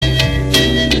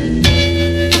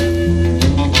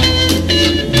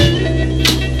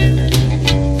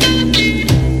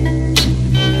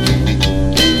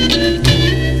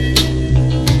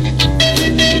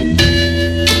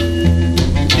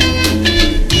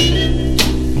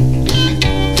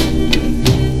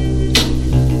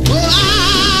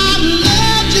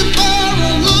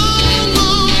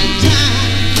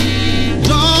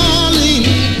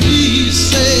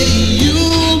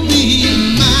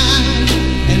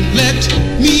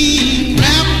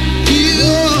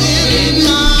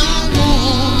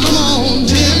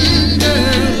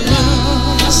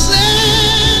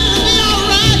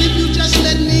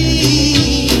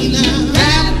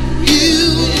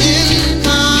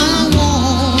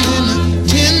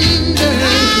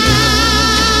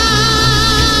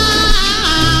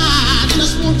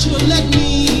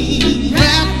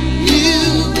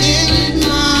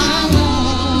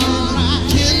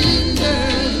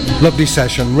Lovely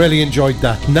session, really enjoyed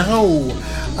that. Now,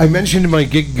 I mentioned in my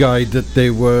gig guide that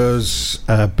there was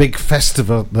a big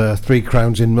festival at the Three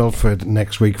Crowns in Milford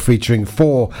next week featuring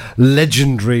 4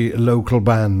 legendary local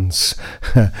bands.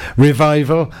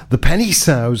 Revival, The Penny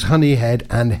Sows, Honeyhead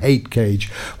and Hate Cage.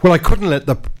 Well, I couldn't let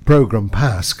the programme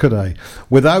pass, could I,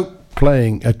 without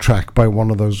playing a track by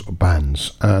one of those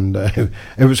bands. And it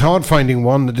was hard finding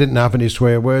one that didn't have any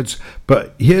swear words,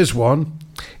 but here's one.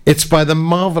 It's by the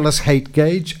marvellous Hate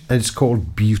Gauge, and it's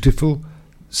called Beautiful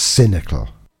Cynical.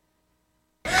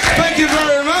 Thank you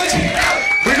very much.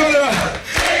 We're going to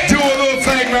do a little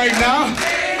thing right now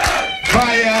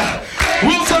by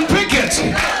Wilson Pickett.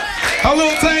 A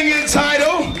little thing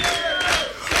entitled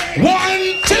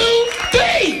 1, 2,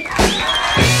 3.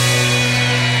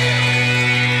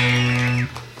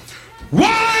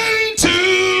 1,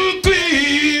 2,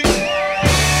 3.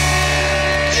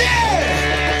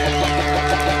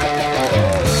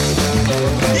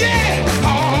 Yeah,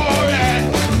 all right.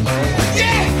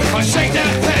 Yeah, I'll shake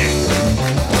that thing.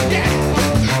 Yeah,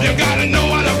 you gotta know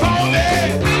how to bone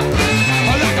it.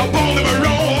 Like a bone of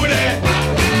macaroni.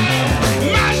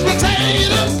 Mashed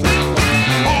potatoes.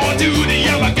 On to the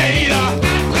alligator.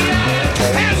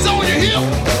 Hands on your hip.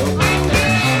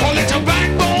 Or let your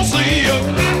backbone slip.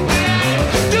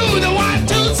 Do the 1,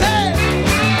 2, 3.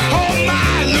 Oh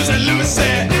my, Lucy,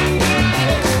 Lucy.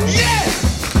 Yeah,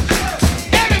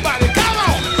 everybody, come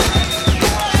on.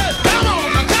 Come on,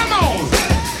 now, come on.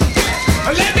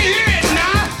 Let me hear it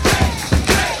now.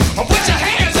 Put your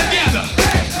hands together.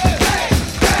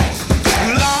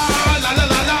 La la la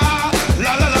la la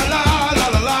la la la la la la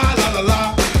la la la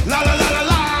la la la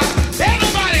la.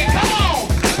 Everybody, come on.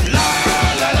 La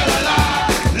la la la la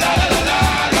la la la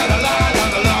la la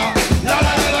la la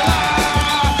la la la.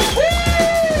 Woo!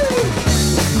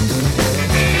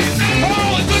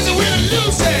 Oh, it's good to win a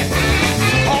Lucy.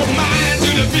 Oh, mine to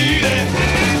the beauty.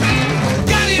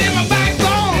 Got it in my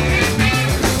backbone.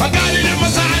 I got it in my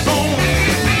side bone.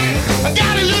 I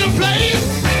got a little place.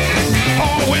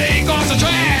 Oh, way across the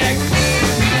track.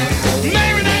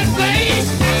 Marry that place.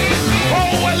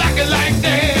 Oh, I like it like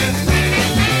that.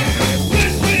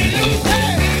 Good with a Lucy.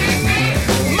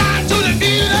 Mine to the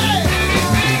beauty.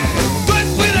 Good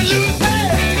with a Lucy.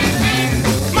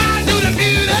 Mine to the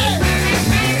beauty.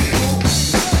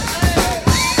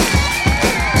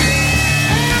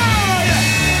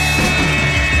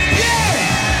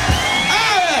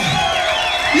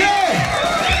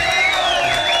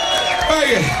 Oh,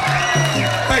 yeah.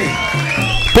 Hey.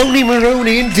 Boney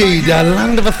Maroney, indeed, a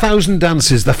land of 1,000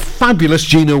 dances, the fabulous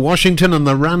Gino Washington and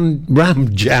the Ram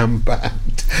Jam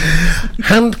Band.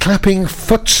 Hand clapping,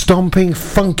 foot stomping,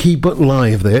 funky but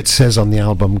live, there it says on the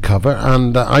album cover.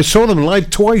 And I saw them live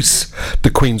twice,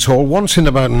 the Queen's Hall, once in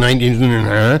about 19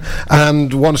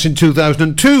 and once in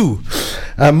 2002.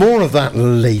 More of that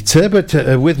later, but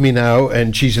with me now,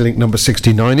 and Cheesy Link number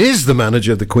 69 is the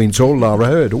manager of the Queen's Hall, Lara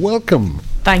Hurd. Welcome.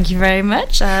 Thank you very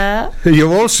much.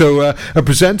 You're also a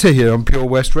presenter here on Pure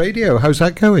West Radio. How's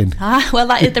that going? Well,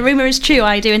 the rumour is true.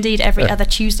 I do indeed every other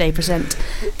Tuesday present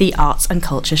the Arts and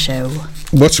Culture Show.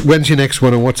 When's your next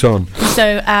one and what's on?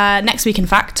 So next week, in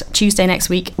fact, Tuesday next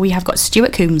week, we have got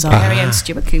Stuart Coombs, our very own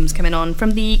Stuart Coombs, coming on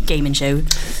from the Gaming Show.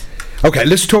 Okay,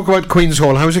 let's talk about Queen's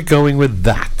Hall. How's it going with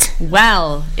that?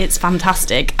 Well, it's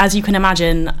fantastic. As you can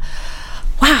imagine,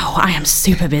 wow, I am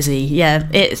super busy. Yeah,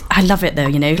 I love it though,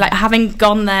 you know, like having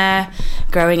gone there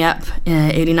growing up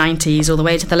early 90s all the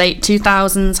way to the late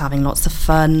 2000s, having lots of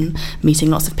fun,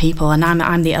 meeting lots of people, and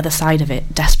I'm the other side of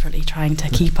it, desperately trying to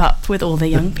keep up with all the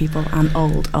young people and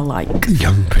old alike.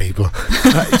 Young people.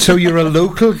 So you're a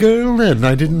local girl then?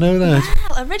 I didn't know that.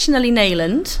 Well, originally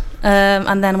Neyland,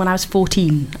 and then when I was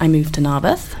 14 I moved to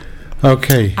Narberth.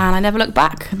 Okay. And I never looked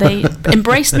back. They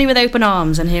embraced me with open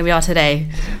arms, and here we are today.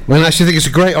 Well, I actually think it's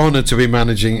a great honour to be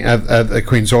managing at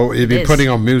Queen's Hall. You've been putting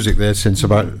on music there since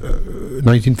about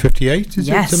 1958, is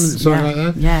yes, it? Something like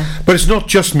that? Yeah. But it's not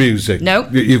just music No.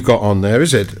 you've got on there,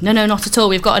 is it? No, not at all.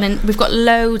 We've got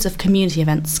loads of community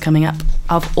events coming up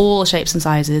of all shapes and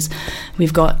sizes.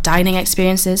 We've got dining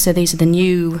experiences, so these are the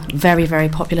new, very, very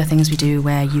popular things we do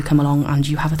where you come along and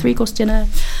you have a 3-course dinner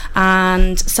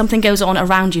and something goes on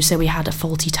around you. So we had a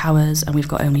Faulty Towers and we've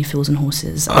got Only Fools and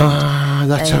Horses.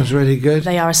 That sounds really good.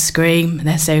 They are a scream.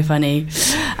 They're so funny.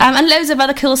 And loads of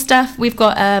other cool stuff. We've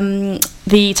got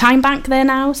the time bank there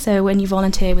now, so when you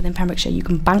volunteer within Pembrokeshire you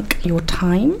can bank your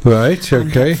time. Right, and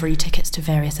okay. get free tickets to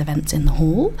various events in the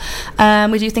hall.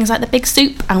 We do things like the Big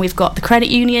Soup, and we've got the credit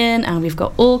union, and we've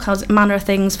got all kinds of manner of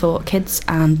things for kids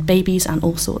and babies and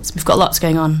all sorts. We've got lots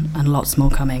going on and lots more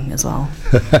coming as well.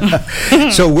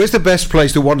 So where's the best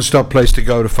place, the one-stop place to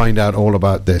go to find out all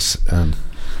about this?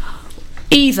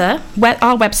 Either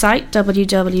our website,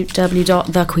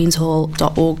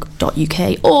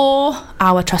 www.thequeenshall.org.uk, or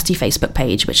our trusty Facebook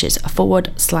page, which is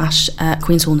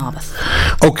 /Queenshall Narberth.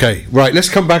 Okay, right, let's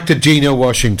come back to Gino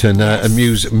Washington and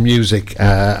music.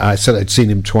 I said I'd seen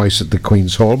him twice at the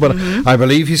Queen's Hall, but I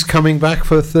believe he's coming back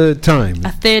for a third time.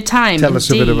 A third time, Tell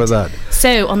us a bit about that.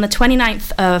 So, on the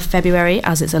 29th of February,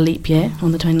 as it's a leap year,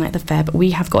 on the 29th of Feb,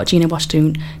 we have got Gino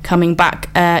Washington coming back,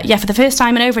 for the first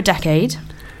time in over a decade.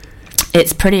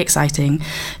 It's pretty exciting.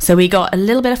 So we got a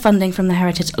little bit of funding from the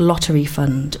Heritage Lottery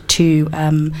Fund to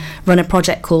run a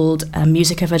project called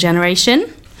Music of a Generation,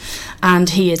 and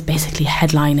he is basically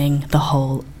headlining the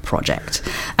whole project.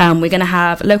 We're going to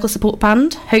have a local support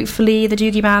band, hopefully the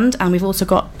Doogie Band, and we've also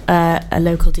got a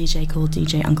local DJ called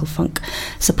DJ Uncle Funk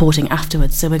supporting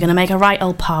afterwards. So we're going to make a right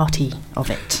old party of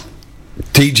it.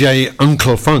 DJ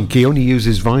Uncle Funk, he only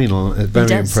uses vinyl.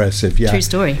 Very impressive. Yeah, true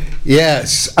story.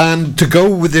 Yes, and to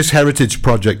go with this heritage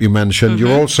project you mentioned,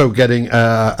 you're also getting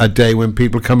a day when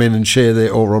people come in and share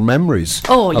their oral memories.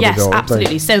 Oh yes,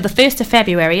 absolutely. So the 1st of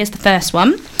February is the first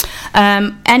one.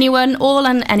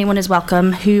 Anyone is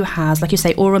welcome who has, like you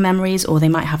say, oral memories, or they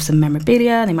might have some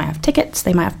memorabilia, they might have tickets,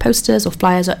 they might have posters or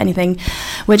flyers or anything.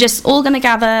 We're just all going to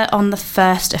gather on the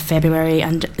 1st of February,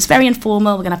 and it's very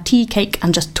informal. We're going to have tea, cake,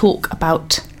 and just talk about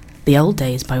the old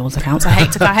days, by all accounts. I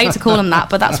hate to call them that,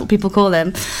 but that's what people call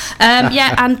them.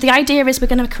 And the idea is we're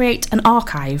going to create an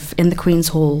archive in the Queen's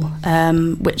Hall,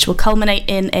 which will culminate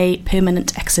in a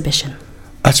permanent exhibition.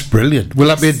 That's brilliant. Will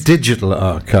that be a digital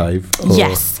archive?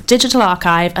 Yes, digital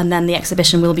archive, and then the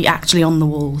exhibition will be actually on the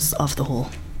walls of the hall.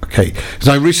 Okay, because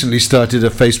I recently started a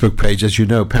Facebook page, as you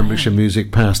know, Pembrokeshire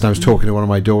Music Past. I was talking to one of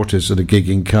my daughters at a gig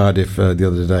in Cardiff the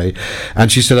other day,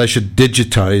 and she said I should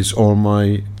digitise all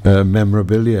my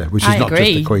memorabilia, which is not just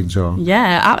the Queen's Hall.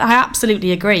 Yeah, I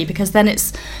absolutely agree, because then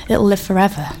it'll live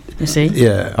forever, you see.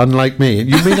 Yeah, unlike me.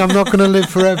 You mean I'm not going to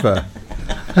live forever?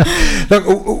 Look,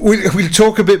 we'll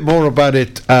talk a bit more about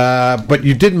it, but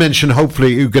you did mention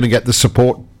hopefully you're going to get the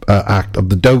support act of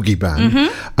the Doogie Band.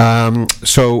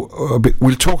 So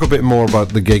we'll talk a bit more about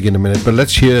the gig in a minute, but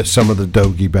let's hear some of the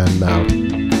Doogie Band now.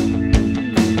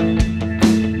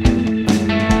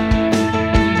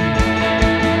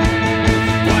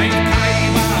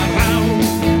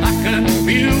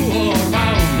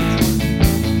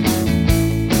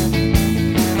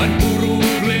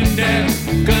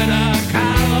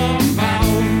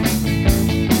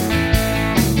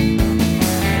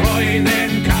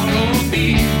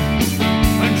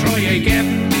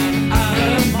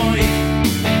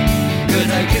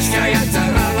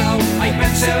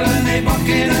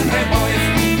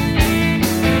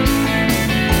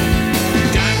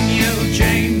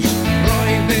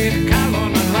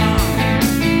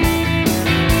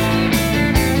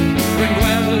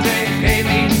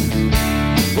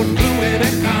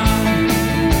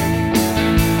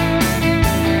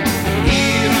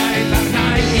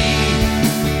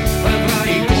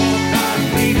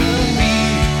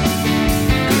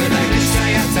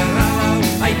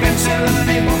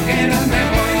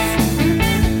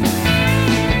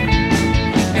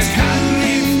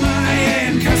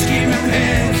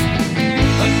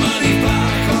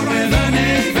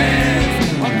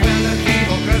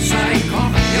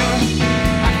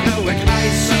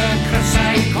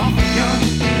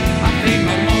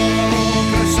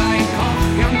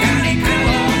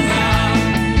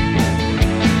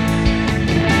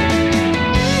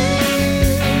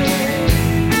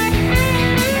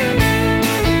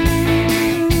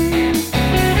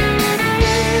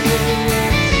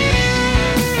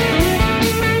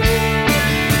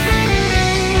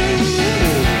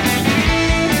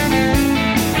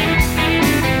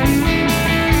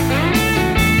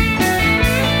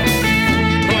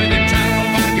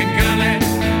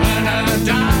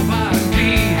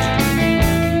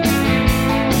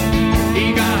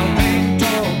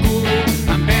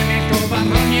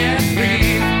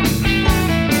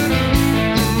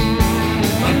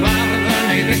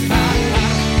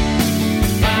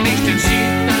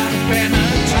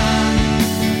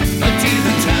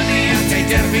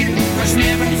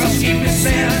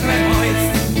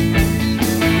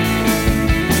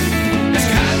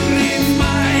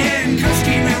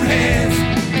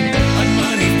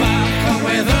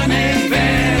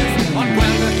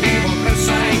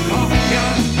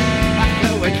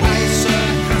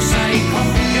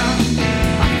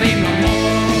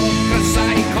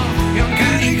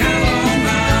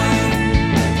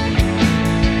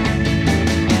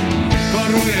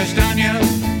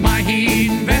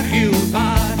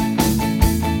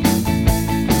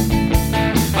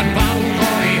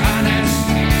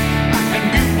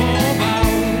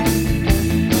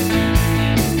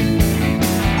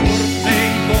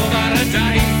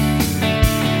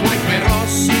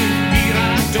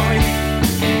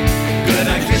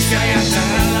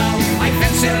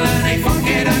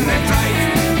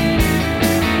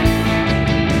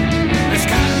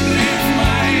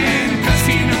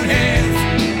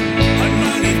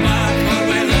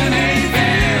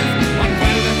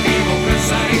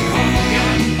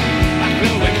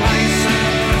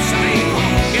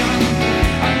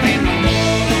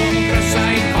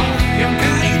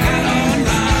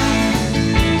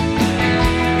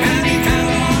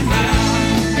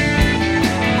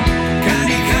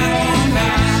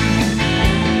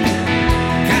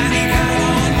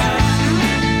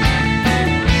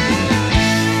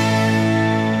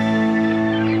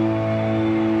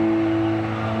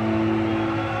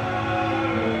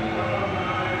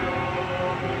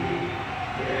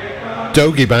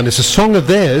 Dogie Band. It's a song of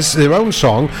theirs, their own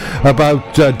song,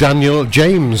 about Daniel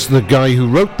James, the guy who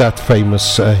wrote that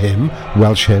famous hymn,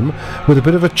 Welsh hymn, with a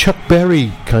bit of a Chuck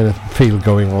Berry kind of feel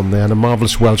going on there, and a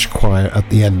marvellous Welsh choir at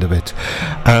the end of it.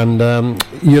 And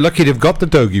you're lucky to have got the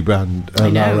Dogie Band, I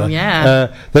know, Laura.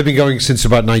 yeah. They've been going since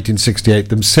about 1968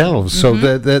 themselves, so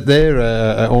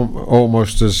they're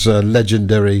almost as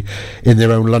legendary in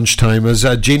their own lunchtime as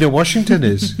Gina Washington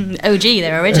is. OG,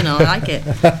 they're original. I like it.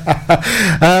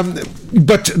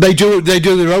 But they do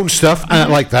their own stuff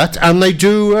like that, and they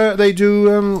do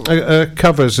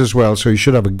covers as well. So you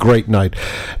should have a great night.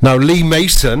 Now, Lee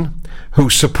Mason, who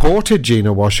supported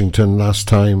Gina Washington last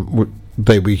time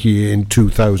they were here in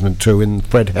 2002 in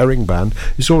Fred Herring Band,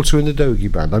 is also in the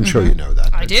Dogie Band. I'm sure you know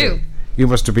that. I do. You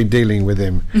must have been dealing with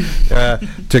him to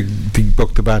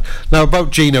book the band. Now,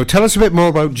 about Gino, tell us a bit more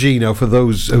about Gino for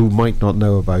those who might not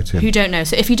know about him. Who don't know.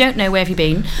 So if you don't know, where have you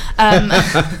been?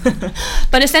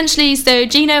 But essentially, so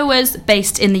Gino was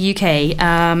based in the UK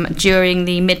during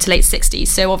the mid to late 60s.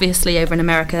 So obviously over in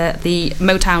America, the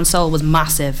Motown soul was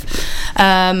massive.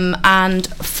 And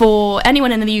for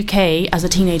anyone in the UK as a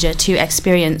teenager to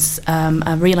experience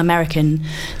a real American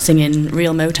singing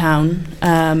real Motown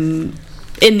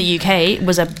in the UK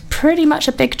was pretty much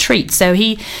a big treat. So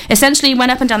he essentially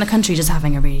went up and down the country just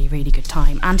having a really, really good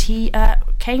time. And he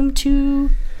came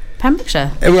to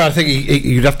Pembrokeshire. Well, I think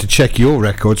you'd have to check your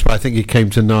records, but I think he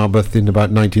came to Narberth in about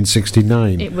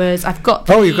 1969. It was, I've got...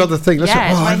 Oh, you've got the thing. Let's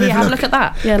yeah, right here, have a look at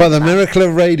that. Yeah, well, the miracle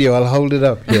of radio, I'll hold it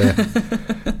up. Yeah.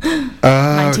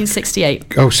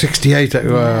 1968. Oh, 68.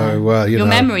 Well, you Your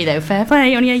know. memory, though, fair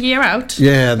play, only a year out.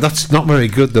 Yeah, that's not very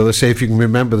good, though. They say if you can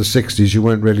remember the 60s, you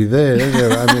weren't really there.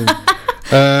 I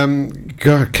mean,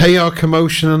 KR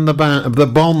Commotion and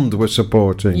the Bond were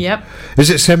supporting. Yep.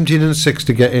 Is it 17 and 6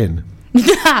 to get in?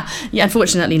 Yeah,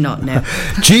 unfortunately not, no.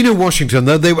 Gina Washington,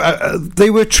 though, they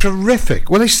were terrific.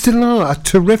 Well, they still are a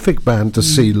terrific band to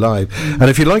see live. And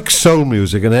if you like soul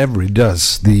music, and everybody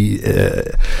does, the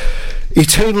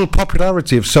eternal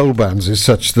popularity of soul bands is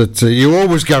such that you're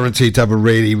always guaranteed to have a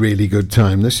really, really good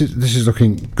time. This is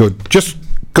looking good. Just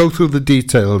go through the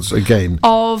details again.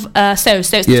 So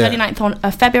it's the 29th on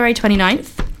February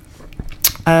 29th.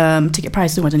 Ticket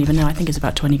price, I don't even know, I think it's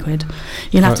about 20 quid.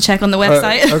 You'll have to check on the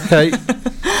website. Okay.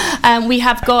 We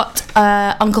have got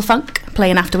Uncle Funk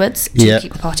playing afterwards to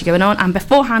keep the party going on, and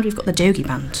beforehand we've got the Dogie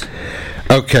Band.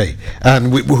 Okay,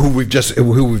 and who we've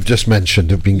just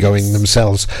mentioned have been going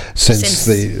themselves since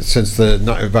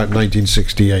about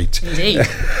 1968. Indeed.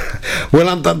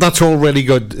 Well, that's all really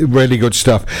good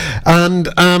stuff. And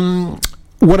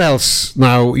what else?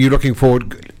 Now you're looking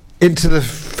forward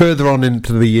further on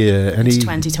into the year. It's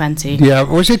 2020. Yeah,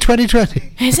 was it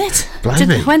 2020? Is it?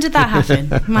 Blimey. When did that happen?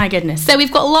 My goodness. So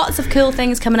we've got lots of cool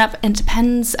things coming up. It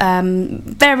depends.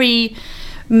 Very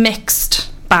mixed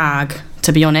bag,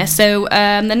 to be honest. So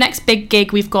the next big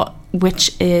gig we've got,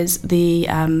 which is the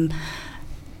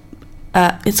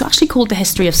it's actually called The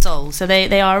History of Soul. So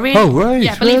they are really... Oh, right.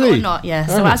 Yeah, believe really? it or not, yeah.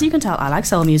 So as you can tell, I like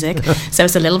soul music. So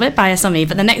it's a little bit biased on me.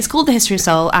 But the next is called The History of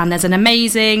Soul, and there's an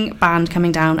amazing band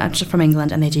coming down from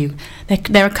England, and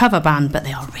they're a cover band, but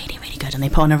they are really, really good, and they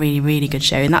put on a really, really good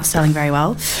show, and that's selling very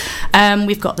well.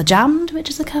 We've got The Jammed, which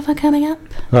is a cover coming up.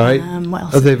 Right. What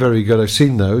else? Are they very good? I've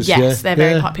seen those. Yes, they're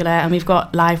very popular. And we've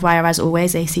got Livewire, as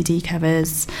always, ACD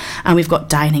covers, and we've got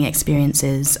dining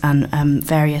experiences and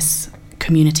various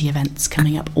community events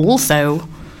coming up also.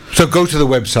 So go to the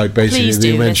website, basically. Please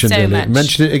do. You mentioned so much.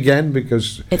 Mention it again,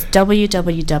 because it's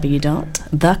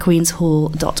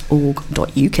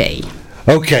www.thequeenshall.org.uk.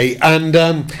 Okay, and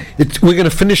we're going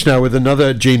to finish now with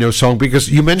another Gino song,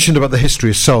 because you mentioned about The History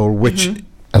of Soul, which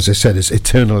as I said, is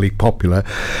eternally popular,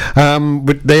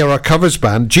 but they are a covers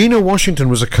band. Gino Washington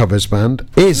was a covers band,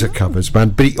 is a covers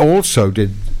band, but he also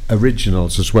did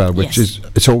originals as well, which is,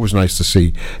 it's always nice to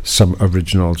see some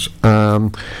originals.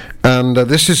 And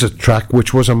this is a track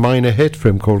which was a minor hit for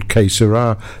him, called Que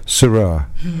Sera, Sera.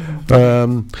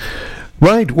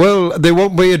 Right, well, there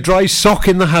won't be a dry sock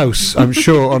in the house, I'm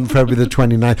sure, on February the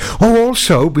 29th. Oh,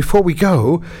 also, before we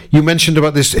go, you mentioned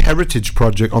about this heritage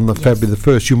project on the February the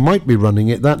 1st. You might be running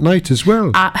it that night as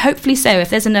well. Hopefully so. If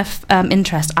there's enough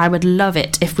interest, I would love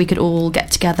it if we could all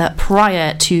get together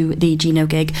prior to the Gino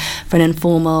gig for an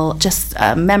informal, just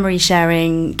memory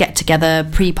sharing, get together,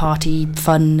 pre-party,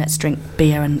 fun, let's drink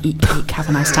beer and eat cake, have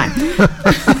a nice time.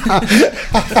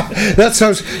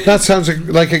 That sounds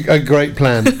like a great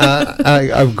plan.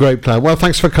 A great plan. Well,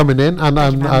 thanks for coming in, and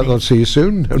I'll see you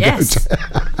soon. Yes.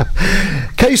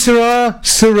 Que Sera,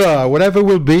 Sera, whatever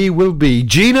will be.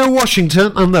 Gino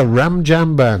Washington and the Ram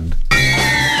Jam Band.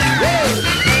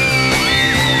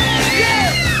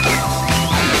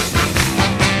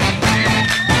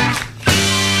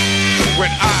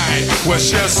 was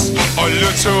just a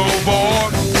little boy,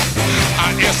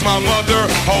 I asked my mother,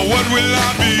 oh, what will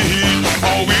I be?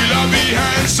 Oh, will I be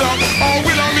handsome? Or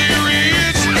will I be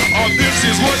rich? Oh, this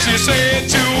is what she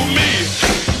said to me.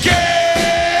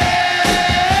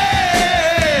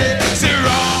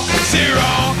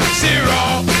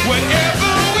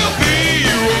 Whatever will be,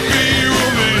 will be,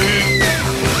 will be.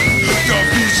 The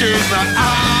future's not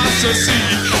ours to see.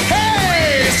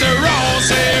 Hey, Sarah,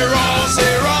 Sarah,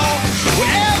 Sarah.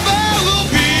 Whatever will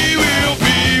be, will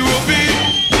be, will be.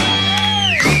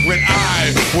 When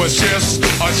I was just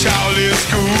a child in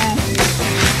school,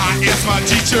 I asked my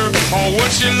teacher, oh,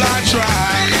 what should I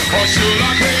try? Or should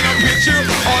I paint a picture?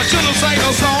 Or should I sing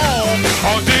a song?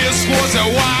 Or this was a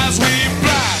wise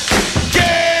reply.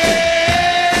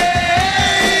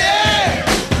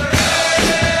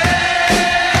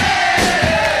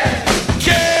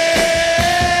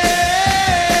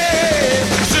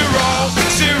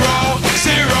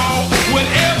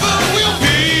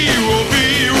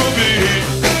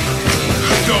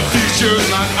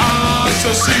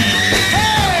 See,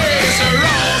 hey,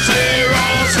 zero, zero,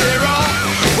 zero.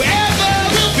 Wherever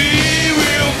we'll be,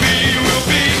 we'll be, we'll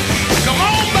be. Come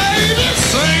on, baby,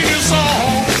 sing this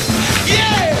song.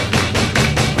 Yeah.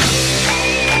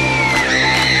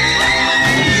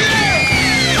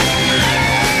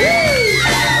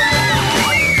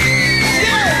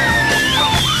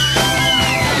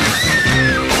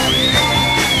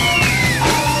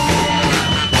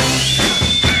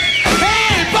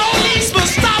 Hey, policeman,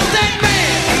 stop that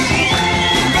man.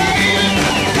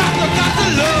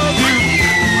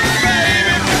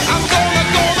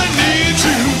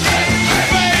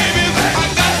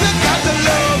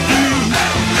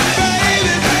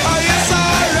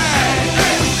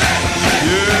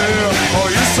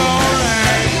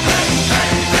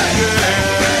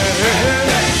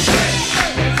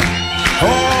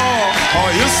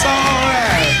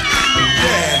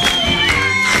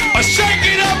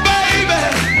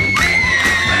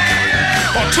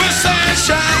 Twist and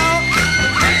shout.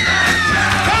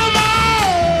 Come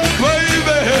on,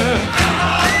 baby.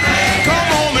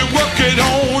 Come on and work it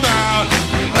on out.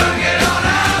 Work it on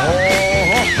out.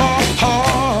 Oh, oh,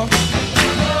 oh.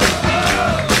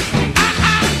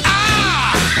 Ah,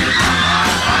 ah,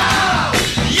 ah.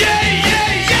 Yeah,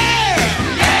 yeah, yeah.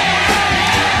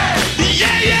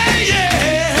 Yeah, yeah,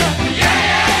 yeah.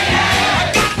 I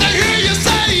got to hear you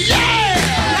say yeah.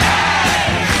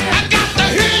 I got to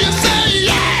hear you say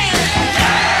yeah.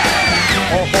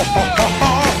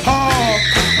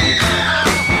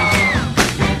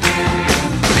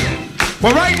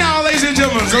 Well, right now, ladies and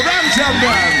gentlemen, the Ramjam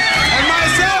Band and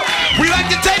myself, we like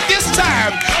to take this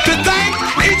time to thank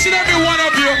each and every one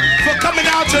of you for coming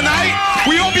out tonight.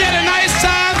 We hope you had a nice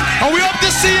time, and we hope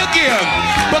to see you again.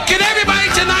 But can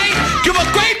everybody tonight give a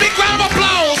great big round of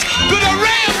applause to the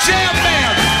Ramjam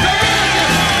Band? The Ramjam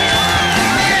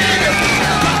Band.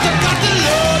 Got to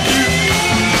love you,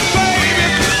 baby.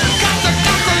 Got to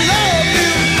love you,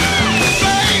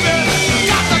 baby.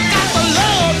 Got to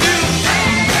love you.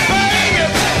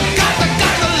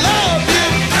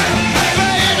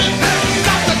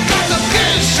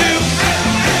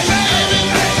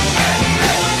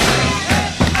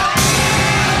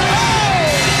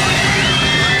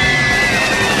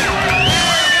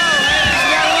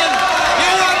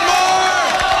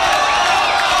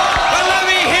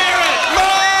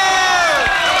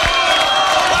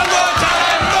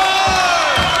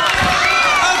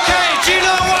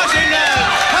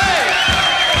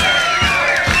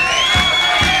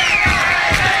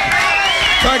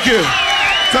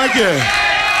 Thank you.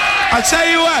 I tell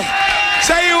you what.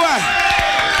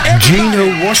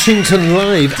 Gino Washington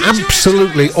live,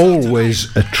 absolutely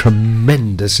always a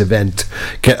tremendous event.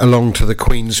 Get along to the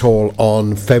Queen's Hall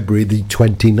on February the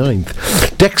 29th.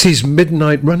 Dexy's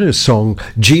Midnight Runners song,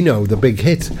 Gino, the big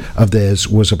hit of theirs,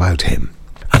 was about him.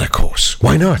 And of course,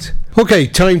 why not? Okay,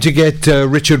 time to get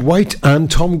Richard White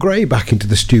and Tom Gray back into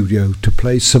the studio to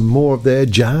play some more of their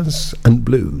jazz and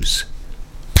blues.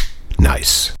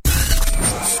 Nice.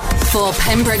 For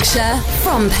Pembrokeshire,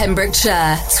 from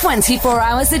Pembrokeshire, 24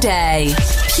 hours a day.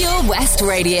 Pure West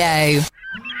Radio.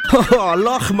 Oh,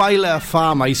 Lochmeyler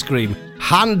Farm Ice Cream.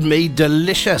 Handmade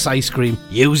delicious ice cream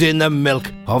using the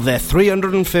milk of their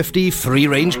 350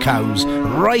 free-range cows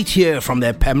right here from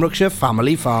their Pembrokeshire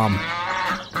family farm.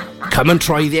 Come and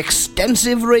try the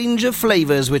extensive range of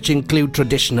flavours which include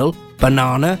traditional,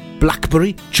 banana,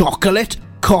 blackberry, chocolate,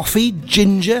 coffee,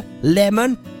 ginger,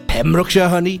 lemon, Pembrokeshire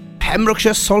honey,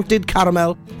 Pembrokeshire salted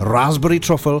caramel, raspberry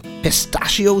truffle,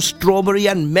 pistachio, strawberry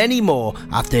and many more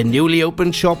at their newly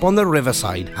opened shop on the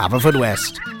Riverside,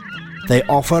 Haverfordwest. They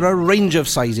offer a range of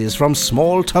sizes from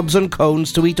small tubs and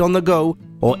cones to eat on the go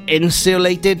or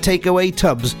insulated takeaway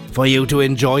tubs for you to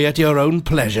enjoy at your own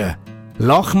pleasure.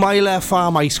 Lochmeyler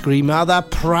Farm Ice Cream are the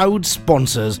proud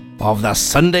sponsors of the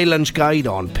Sunday Lunch Guide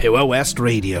on Pure West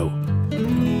Radio.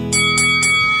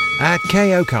 At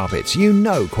KO Carpets, you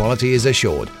know quality is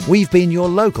assured. We've been your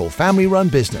local family-run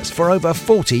business for over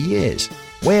 40 years.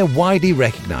 We're widely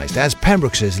recognised as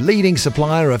Pembrokeshire's leading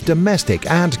supplier of domestic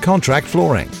and contract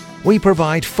flooring. We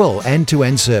provide full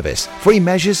end-to-end service, free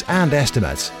measures and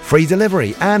estimates, free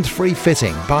delivery and free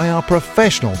fitting by our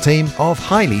professional team of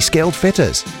highly skilled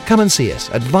fitters. Come and see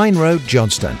us at Vine Road,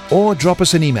 Johnston, or drop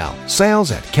us an email,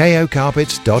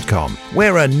 sales@kocarpets.com.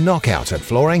 We're a knockout at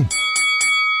flooring.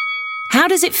 How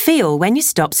does it feel when you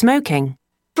stop smoking?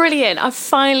 Brilliant, I've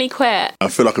finally quit. I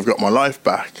feel like I've got my life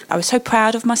back. I was so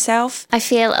proud of myself. I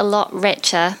feel a lot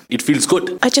richer. It feels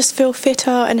good. I just feel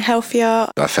fitter and healthier.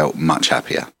 I felt much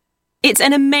happier. It's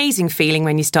an amazing feeling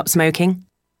when you stop smoking.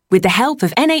 With the help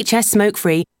of NHS Smoke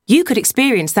Free, you could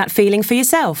experience that feeling for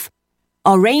yourself.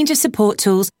 Our range of support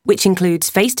tools, which includes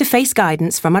face-to-face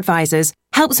guidance from advisors,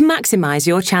 helps maximise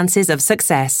your chances of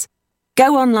success.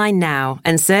 Go online now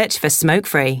and search for Smoke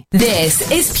Free. This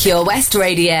is Pure West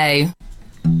Radio.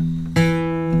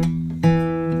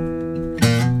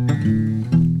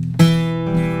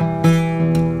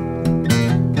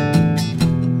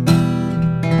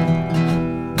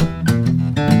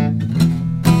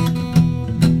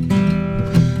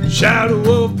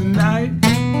 Shadow of the night,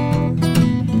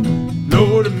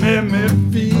 Lord, it made me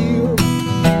feel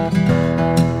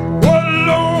what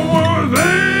Lord was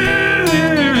there,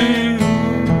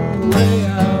 way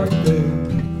out there,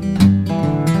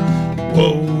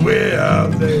 whoa, way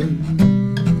out there,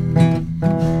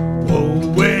 whoa,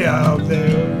 way out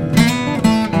there,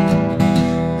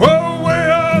 whoa, way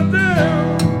out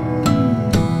there,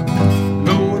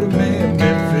 Lord, it made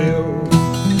me feel.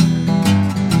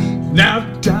 Now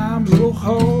times look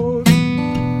hard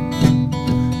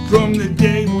from the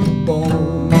day we're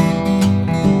born.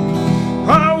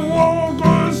 I walk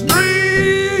the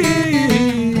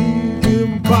street with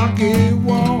my pocket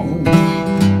warm,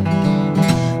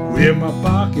 with my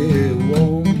pocket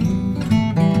warm,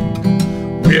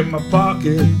 with my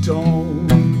pocket torn,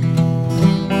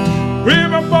 with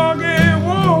my pocket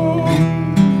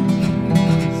warm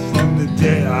from the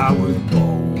day I was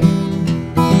born.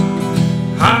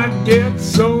 I get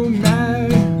so mad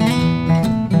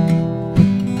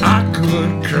I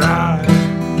could cry.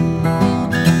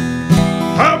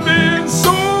 I've been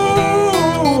sold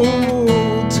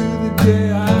to the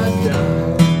day I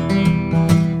die,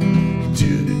 to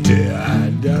the day I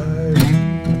die,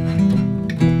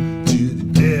 to the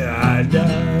day I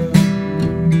die,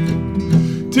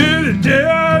 to the day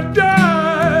I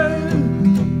die.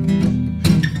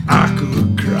 I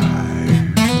could cry.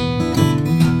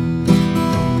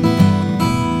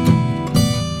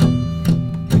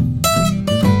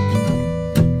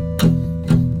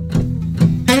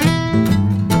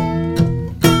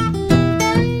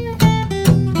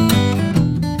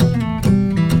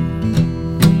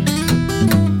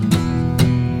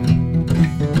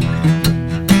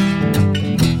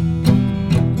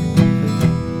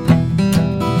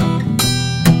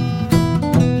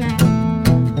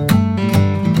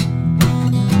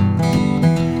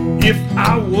 If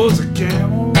I was a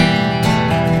camel,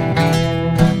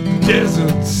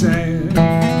 desert sand,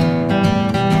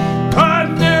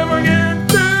 I'd never get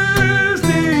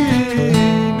thirsty,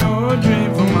 nor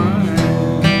drink from my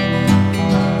hand,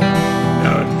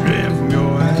 nor drink from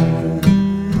your hand,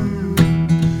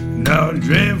 nor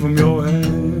drink from your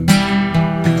hand,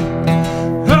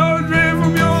 nor drink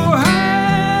from your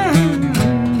hand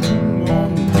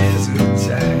on the desert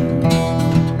sand.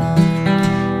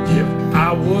 If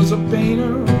I was a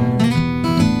painter,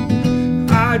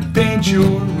 I'd paint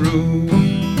your room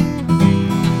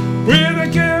with a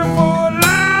careful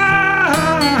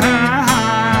line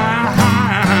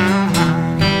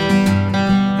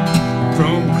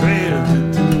from cradle to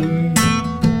tomb,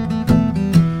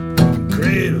 from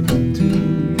cradle to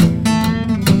tomb,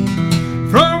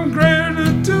 from cradle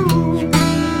to tomb.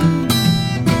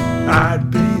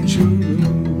 I'd paint your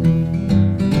room,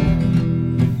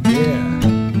 yeah.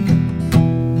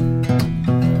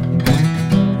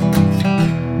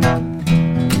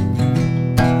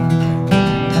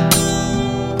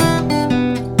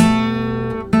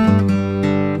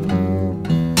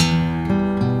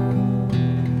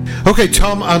 Okay,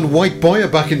 Tom and White Boy are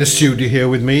back in the studio here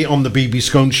with me on the BB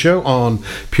Skone Show on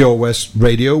Pure West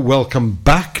Radio. Welcome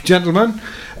back, gentlemen.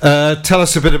 Tell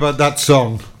us a bit about that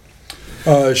song.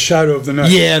 Shadow of the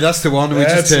Night. Yeah, that's the one we just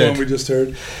heard. That's the one we just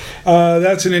heard.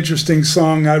 That's an interesting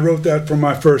song. I wrote that for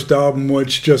my first album,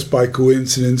 which just by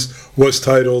coincidence was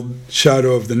titled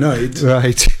Shadow of the Night.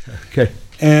 Right. Okay.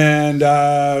 And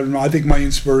I think my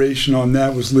inspiration on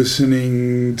that was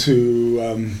listening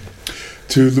to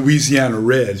Louisiana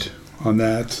Red on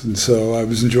that. And so I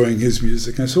was enjoying his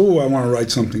music. And I said, I want to write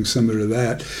something similar to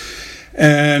that.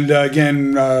 And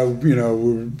again,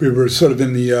 we were sort of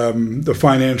in the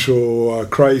financial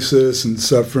crisis and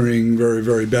suffering very,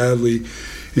 very badly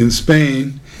in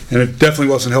Spain. And it definitely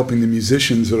wasn't helping the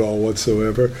musicians at all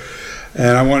whatsoever.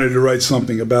 And I wanted to write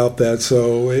something about that,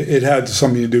 so it had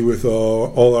something to do with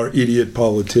all our idiot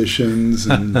politicians,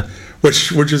 and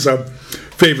which is a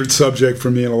favorite subject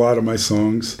for me in a lot of my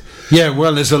songs. Yeah,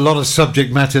 well, there's a lot of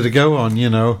subject matter to go on,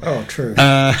 Oh, true.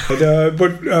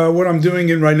 But what I'm doing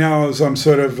right now is I'm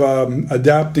sort of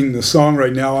adapting the song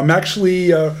right now. I'm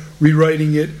actually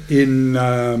rewriting it in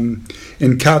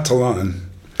Catalan.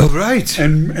 Oh, right.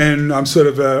 And I'm sort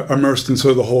of immersed in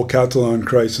sort of the whole Catalan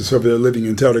crisis over there, living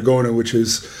in Tarragona, which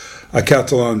is a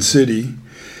Catalan city.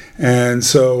 And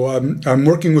so I'm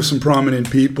working with some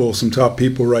prominent people, some top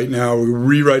people right now. We're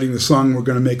rewriting the song. We're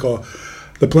going to make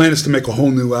the plan is to make a whole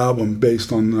new album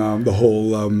based on the whole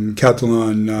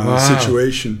Catalan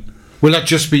situation. Will that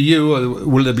just be you, or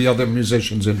will there be other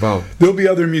musicians involved? There'll be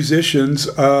other musicians.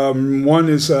 One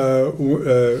is a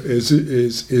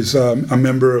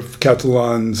member of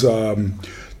Catalan's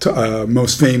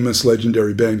most famous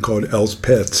legendary band called Els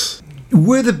Pets.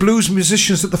 Were the blues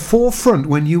musicians at the forefront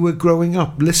when you were growing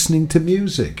up, listening to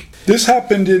music? This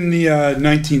happened in the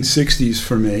 1960s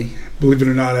for me. Believe it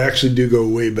or not, I actually do go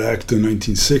way back to the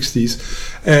 1960s.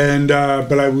 And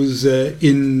but I was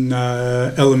in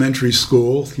elementary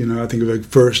school, I think of like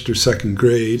first or second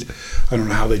grade. I don't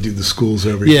know how they do the schools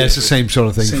over here. Yeah, it's the same sort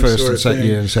of thing, first and second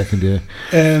year and second year.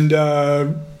 And,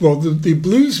 the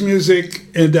blues music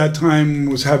at that time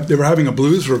they were having a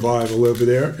blues revival over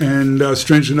there. And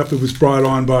strangely enough, it was brought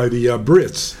on by the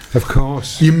Brits. Of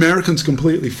course. The Americans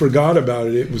completely forgot about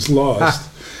it. It was lost.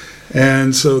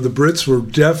 And so the Brits were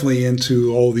definitely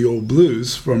into all the old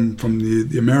blues from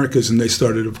the Americas, and they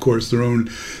started, of course,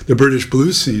 the British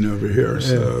blues scene over here. Yeah.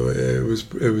 So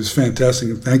it was fantastic.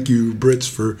 And thank you, Brits,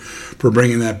 for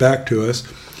bringing that back to us.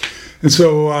 And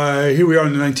so here we are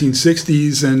in the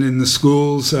 1960s, and in the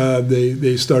schools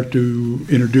they start to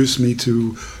introduce me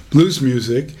to blues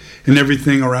music, and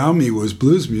everything around me was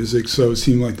blues music, so it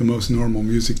seemed like the most normal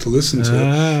music to listen to.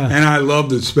 And I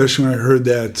loved it, especially when I heard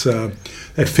that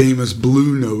famous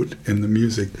blue note in the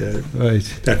music,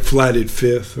 that flatted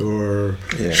fifth or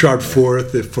sharp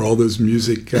fourth, for all those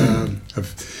music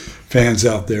fans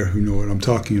out there who know what I'm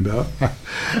talking about.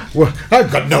 Well, I've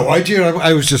got no idea.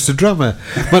 I was just a drummer.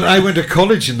 But I went to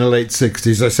college in the late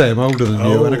 60s. I say I'm older than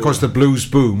you. And of course the blues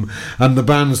boom, and the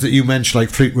bands that you mentioned, like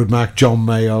Fleetwood Mac, John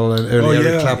Mayall, and early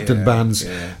Eric Clapton bands,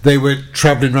 they were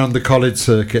travelling around the college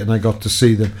circuit, and I got to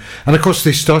see them. And of course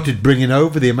they started bringing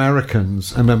over the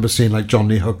Americans. I remember seeing like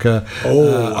Johnny Hooker,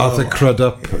 Arthur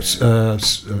Crudup,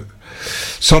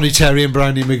 Sonny Terry and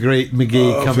Brownie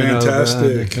McGee coming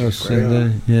fantastic.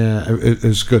 over. It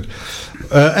was good.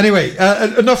 Anyway,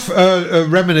 enough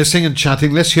reminiscing and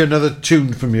chatting. Let's hear another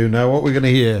tune from you now. What we're going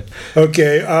to hear?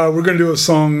 Okay, we're going to do a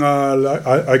song.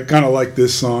 I kind of like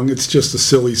this song. It's just a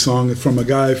silly song. It's from a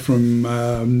guy from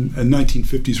a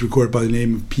 1950s record by the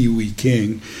name of Pee Wee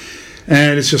King.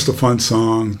 And it's just a fun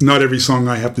song. Not every song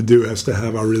I have to do has to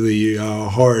have a really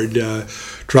hard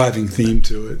driving theme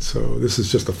to it. So this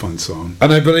is just a fun song.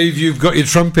 And I believe you've got your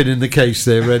trumpet in the case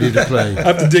there, ready to play. I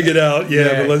have to dig it out,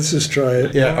 but let's just try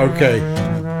it. Yeah, okay.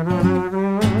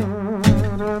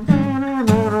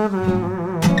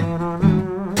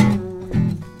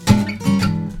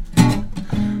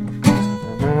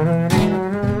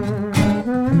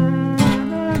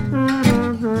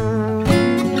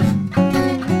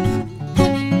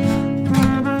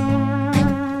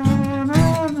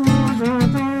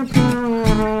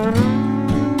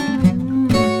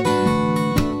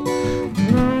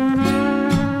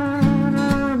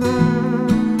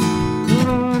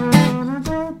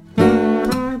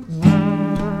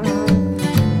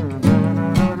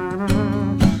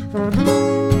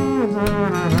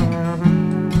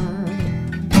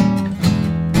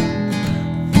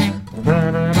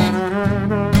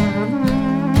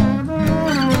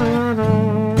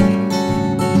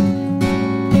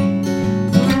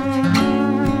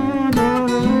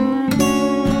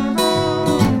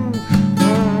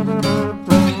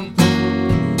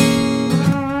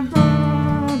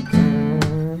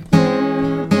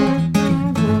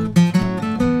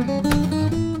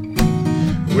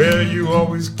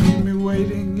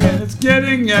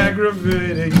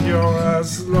 Aggravating, you're a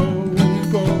slow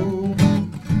boat.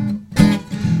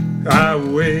 I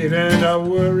wait and I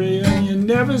worry, and you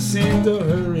never seem to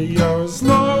hurry. You're a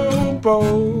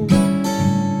slowpoke.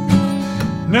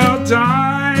 Now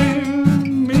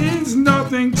time means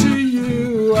nothing to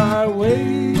you. I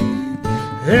wait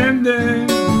and then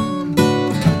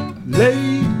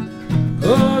late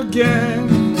again.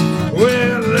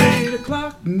 Well, 8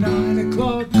 o'clock, 9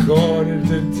 o'clock, quarter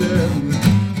to 10.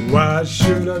 Why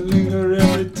should I linger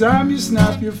every time you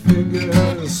snap your finger?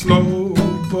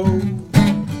 Slowpoke.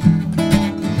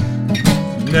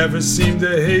 Never seem to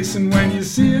hasten when you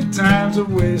see it, time's a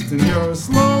wasting. You're a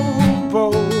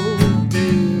slowpoke,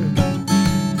 dear.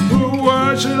 But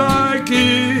why should I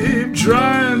keep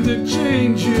trying to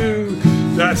change you?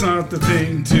 That's not the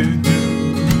thing to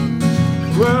do.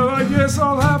 Well, I guess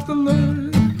I'll have to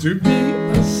learn to be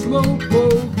a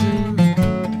slowpoke, dude.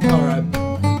 All right.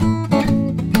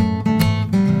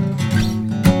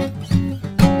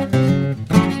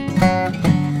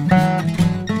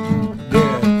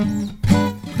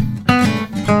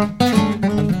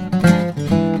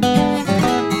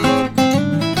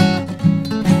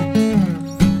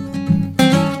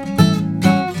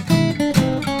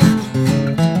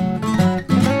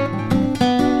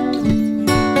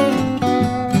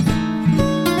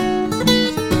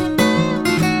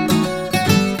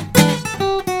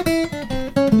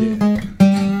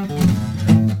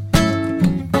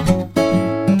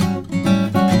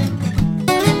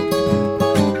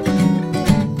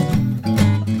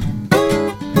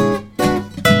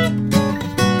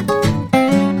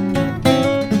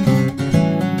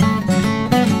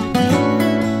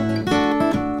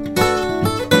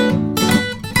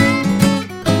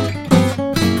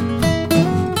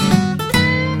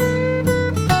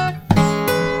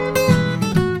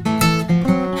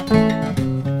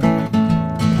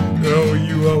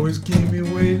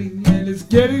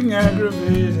 Getting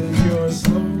aggravated, you're a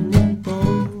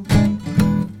slowpoke.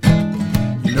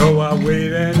 You know I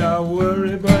wait and I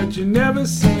worry, but you never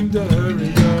seem to hurry.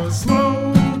 You're a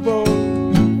slowpoke.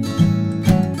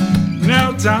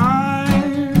 Now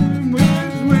time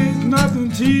means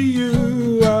nothing to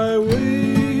you. I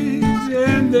wait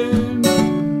and then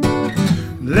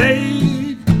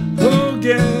late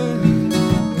again.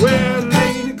 Well,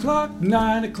 8 o'clock,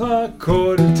 9 o'clock,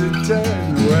 quarter to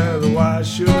 10. Well, why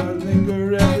should I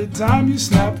linger every time you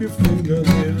snap your finger,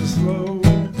 little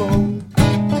slowpoke?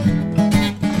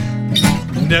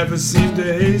 Never seem to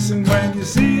hasten when you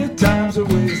see it, time's a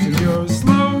wasting. You're a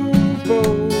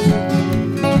slowpoke.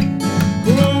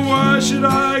 Oh, why should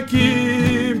I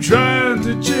keep trying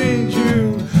to change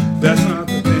you? That's not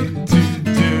the thing to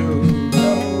do.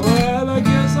 Oh, well, I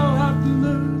guess I'll have to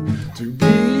learn to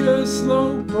be a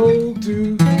slowpoke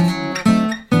too.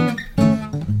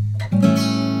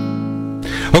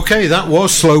 Okay, that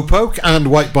was Slowpoke, and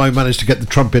White Boy managed to get the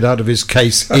trumpet out of his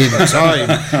case in time.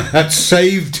 That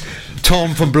saved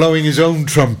Tom from blowing his own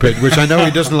trumpet, which I know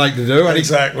he doesn't like to do.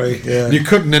 Exactly, yeah. You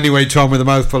couldn't anyway, Tom, with a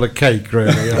mouthful of cake,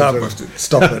 really.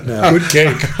 Stop it now. Good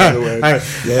cake, by the way.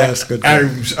 Yes, good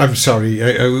cake. I'm sorry.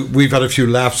 We've had a few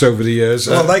laughs over the years.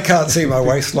 Well, they can't see my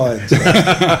waistline. So.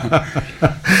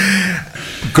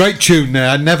 Great tune there.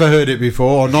 I'd never heard it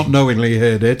before, or not knowingly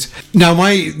heard it. Now,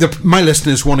 my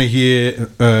listeners want to hear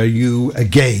you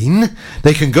again.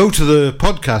 They can go to the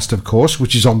podcast, of course,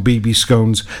 which is on BB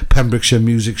Skone's Pembrokeshire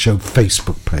Music Show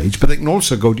Facebook page, but they can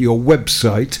also go to your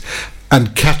website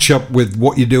and catch up with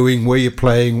what you're doing, where you're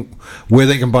playing, where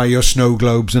they can buy your snow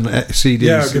globes and CDs.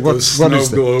 Yeah, get those snow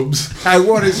globes.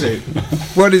 What is it?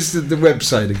 What is the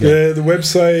website again? The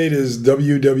website is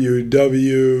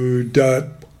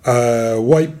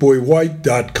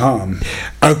www.whiteboywhite.com.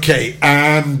 Okay,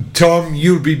 and Tom,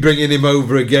 you'll be bringing him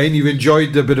over again. You've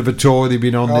enjoyed a bit of a tour they've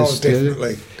been on this.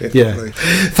 Definitely. Yeah.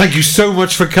 Thank you so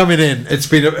much for coming in. It's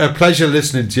been a pleasure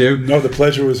listening to you. No, the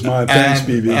pleasure was mine. Thanks,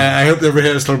 BB. I hope the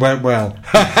rehearsal went well.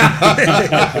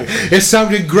 It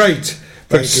sounded great.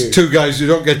 But two guys who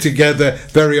don't get together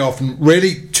very often.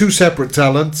 Really, two separate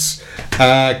talents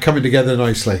coming together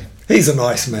nicely. He's a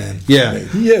nice man. Yeah.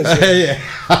 He is. Yeah.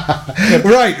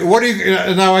 Right. What are you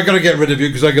now? I got to get rid of you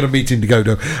because I got a meeting to go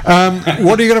to.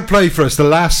 What are you going to play for us? The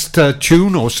last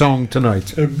tune or song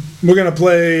tonight? We're going to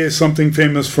play something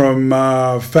famous from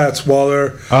Fats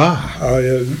Waller.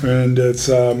 And it's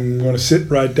I'm going to sit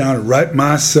right down and write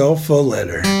myself a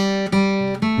letter.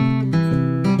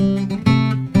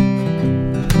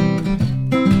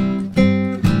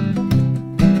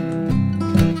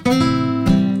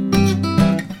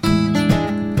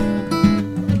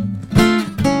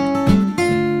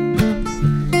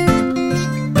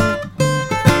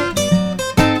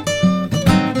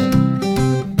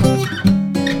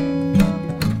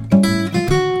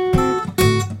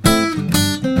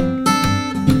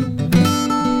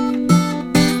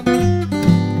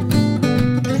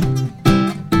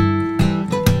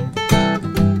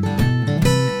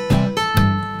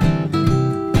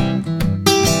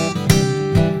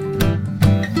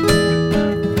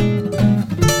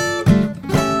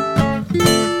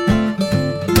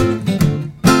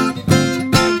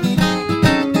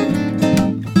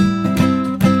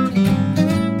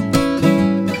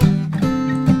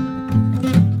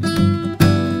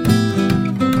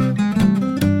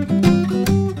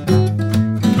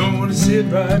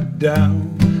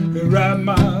 down and write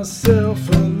myself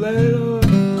a letter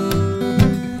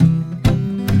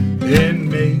and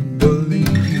make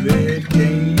believe it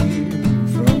came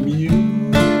from you.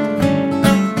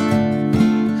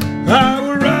 I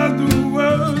would write the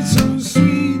words so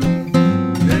sweet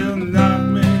they'll knock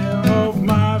me off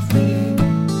my feet.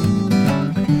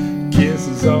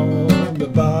 Kisses on the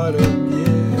bottom,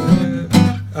 yeah.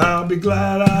 I'll be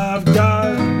glad I've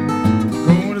got it.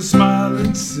 Gonna smile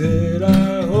and said,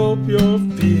 I hope you're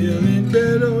feeling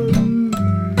better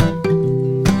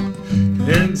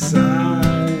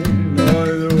inside, or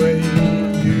the way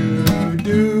you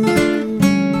do.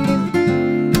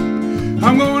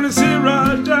 I'm gonna sit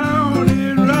right down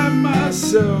and write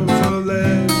myself a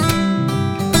letter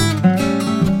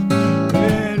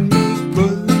and make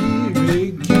believe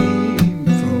it came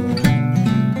from.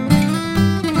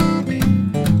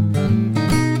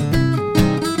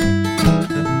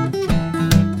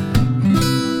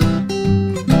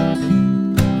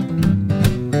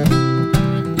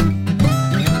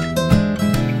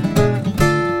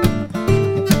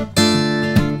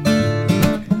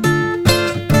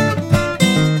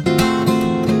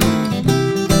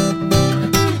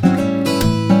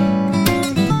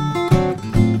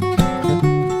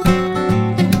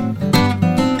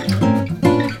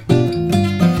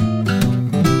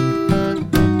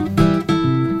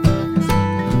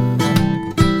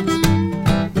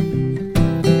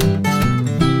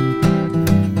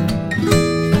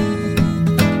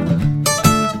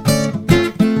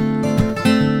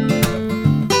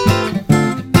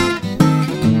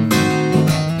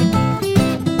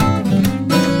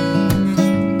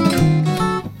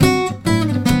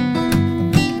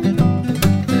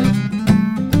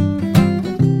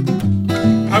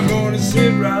 I'm gonna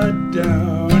sit right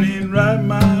down and write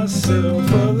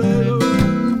myself a letter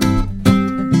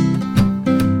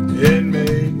and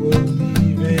make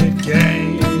believe it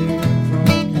came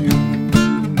from you.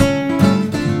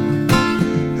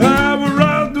 I would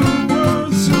write the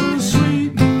words so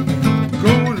sweet,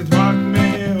 gonna knock me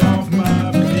off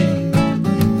my feet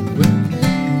with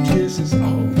kisses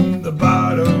on the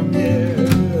bottom, yeah.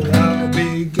 I'll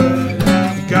be glad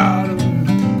I've got 'em.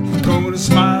 I'm gonna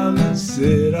smile and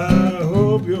said, I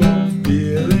hope you're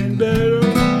feeling better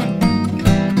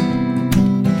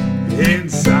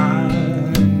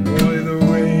inside, boy, the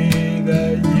way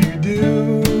that you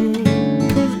do.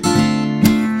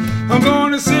 I'm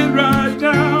gonna sit right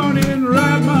down and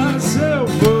write myself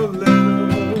a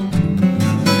letter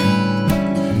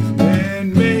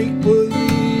and make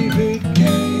believe it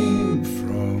came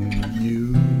from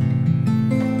you.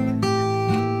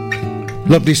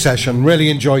 Lovely session, really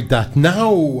enjoyed that.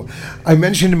 Now, I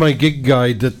mentioned in my gig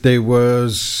guide that there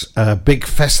was a big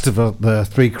festival at the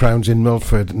Three Crowns in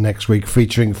Milford next week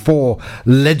featuring 4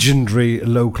 legendary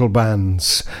local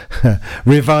bands.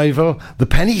 Revival, The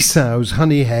Penny Sows,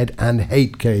 Honeyhead and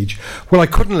Hate Cage. Well, I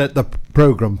couldn't let the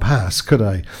programme pass, could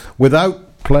I,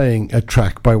 without playing a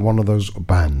track by one of those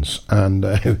bands. And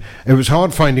it was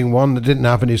hard finding one that didn't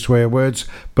have any swear words,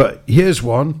 but here's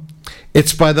one.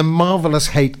 It's by the marvellous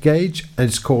Hate Cage, and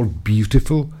it's called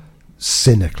Beautiful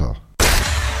Cynical.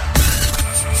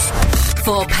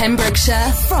 For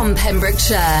Pembrokeshire, from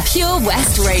Pembrokeshire, Pure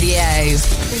West Radio.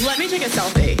 Let me take a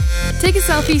selfie. Take a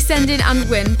selfie, send in and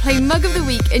win. Play Mug of the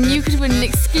Week and you could win an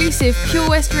exclusive Pure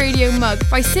West Radio mug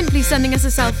by simply sending us a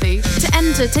selfie. To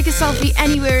enter, take a selfie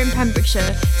anywhere in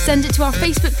Pembrokeshire. Send it to our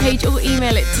Facebook page or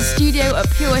email it to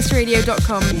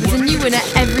studio@purewestradio.com. There's a new winner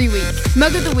every week.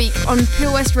 Mug of the Week on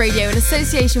Pure West Radio in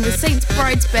association with St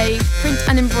Bride's Bay Print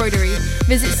and Embroidery.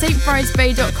 Visit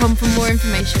stbridesbay.com for more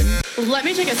information. Let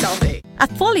me take a selfie.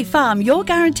 At Folly Farm, you're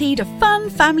guaranteed a fun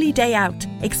family day out.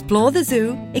 Explore the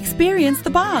zoo, experience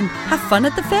the barn, have fun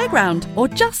at the fairground, or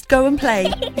just go and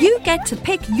play. You get to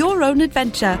pick your own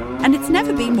adventure, and it's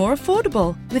never been more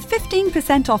affordable. With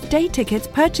 15% off day tickets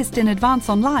purchased in advance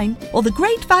online, or the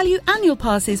great value annual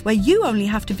passes where you only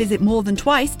have to visit more than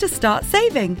twice to start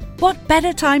saving. What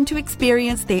better time to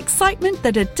experience the excitement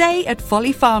that a day at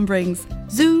Folly Farm brings?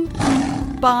 Zoo,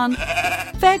 barn,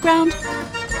 fairground,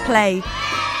 play.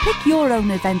 Pick your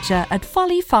own adventure at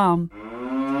Folly Farm.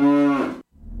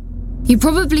 You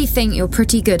probably think you're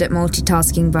pretty good at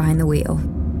multitasking behind the wheel.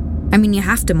 I mean, you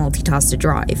have to multitask to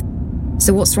drive.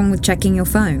 So what's wrong with checking your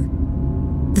phone?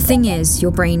 The thing is, your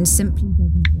brain simply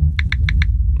doesn't work.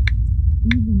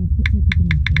 Even a quick look at the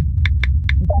message,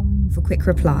 or firing off a quick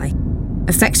reply,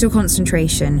 affects your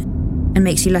concentration and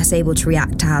makes you less able to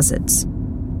react to hazards.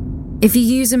 If you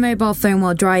use a mobile phone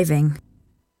while driving,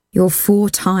 you're 4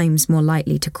 times more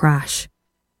likely to crash.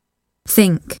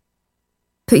 Think.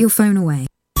 Put your phone away.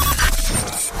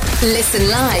 Listen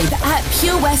live at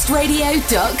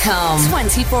purewestradio.com.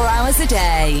 24 hours a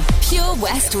day. Pure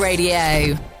West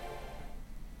Radio.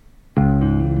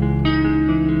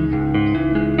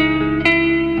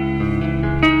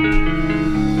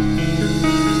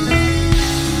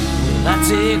 I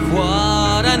take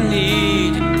what I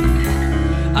need,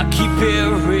 I keep it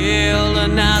real,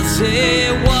 and I say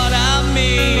what I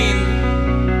mean,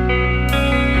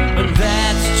 and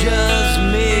that's just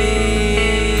me.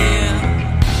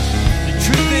 The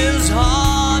truth is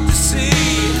hard to see,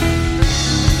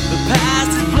 the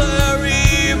past is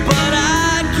blurry, but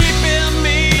I keep it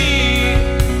me,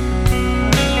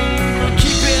 I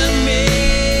keep it me.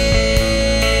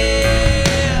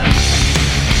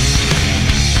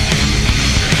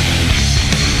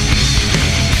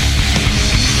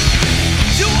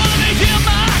 You wanna hear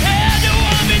my head, you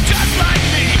wanna be just like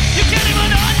me. You can't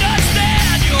even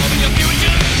understand, you open your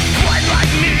future quite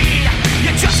like me.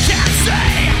 You just can't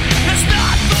say, it's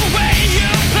not the way you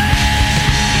play.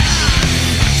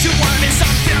 You wanna be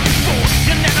something fool,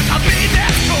 you're never gonna be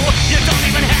that fool. You don't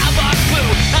even have a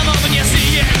clue, I'm hoping you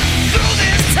see it through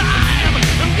this time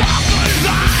and walk the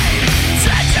line.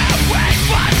 Take away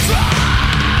what's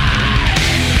right,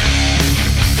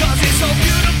 'cause it's so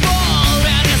beautiful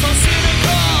and it's so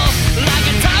cynical, like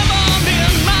a time bomb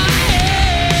in my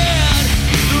head.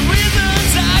 The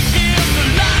reasons I give, the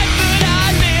life that I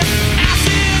live,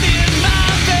 acid in my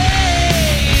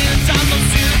veins. I'm so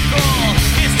cynical,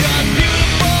 it's just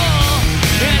beautiful,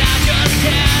 and I just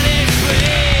can't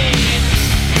explain.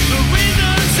 The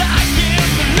reasons I give,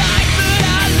 the life that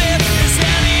I live, is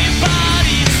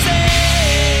anybody say?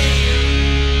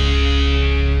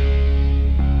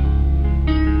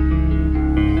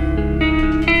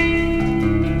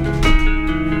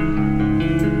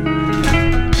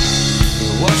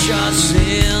 Wash our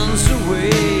sins away.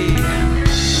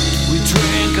 We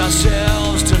drink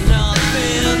ourselves to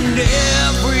nothing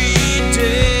every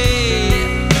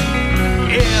day,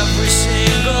 every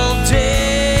single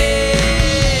day.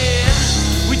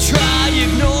 We try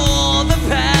ignore the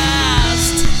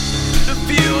past, the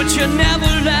future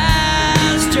never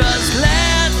lasts. Just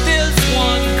let this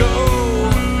one go.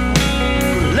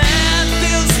 Let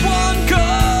this one go.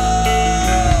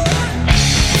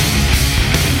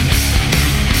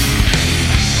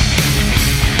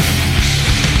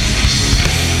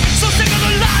 So sick of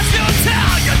the lies you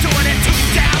tell, you're doing it too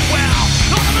damn well.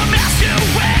 All of the mess you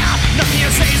wear, nothing you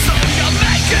say so you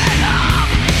make it up.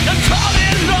 And call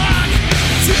it luck,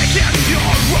 taking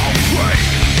your own way.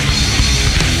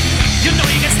 You know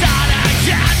you can start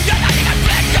again, you're not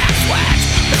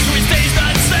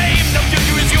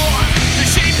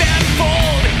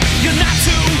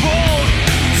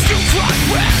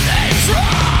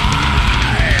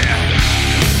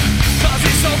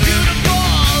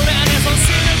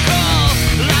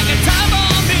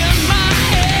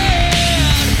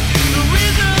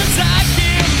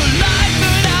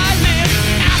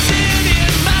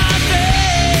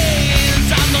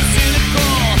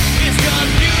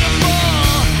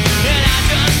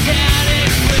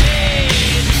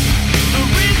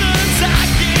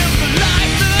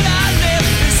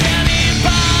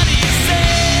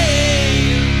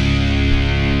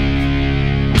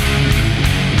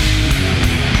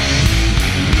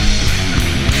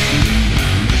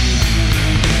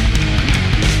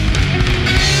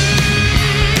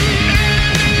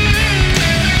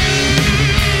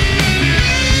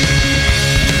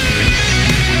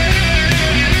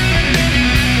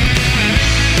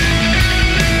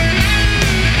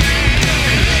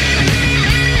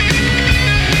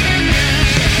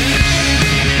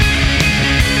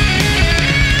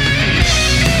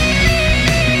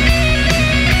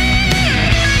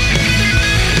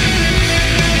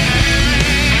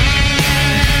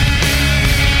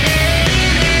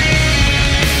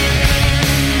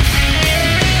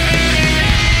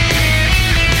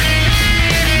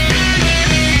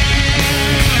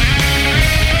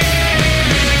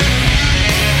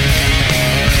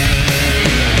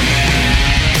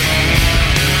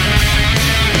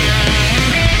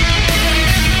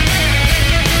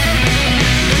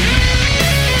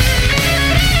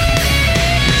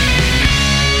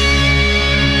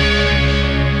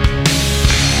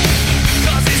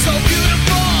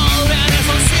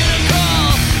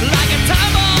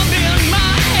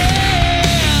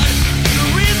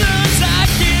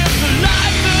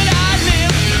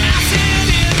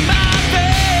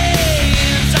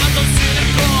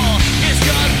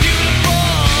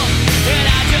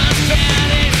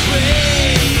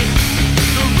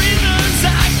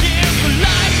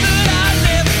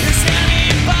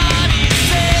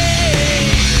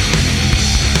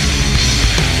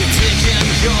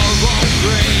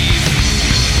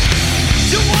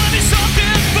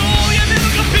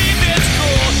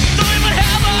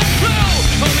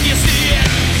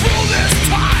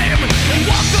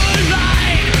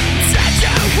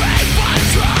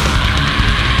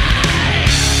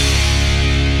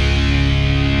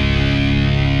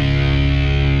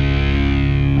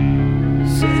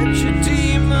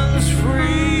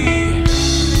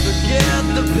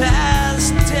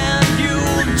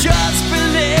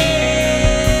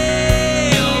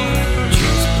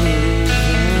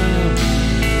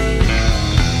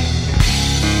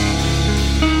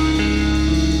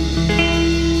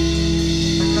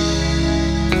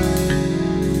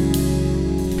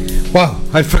Wow,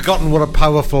 I'd forgotten what a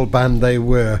powerful band they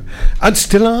were, and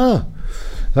still are.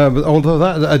 Although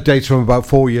that dates from about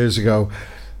 4 years ago.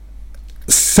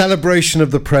 Celebration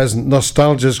of the present.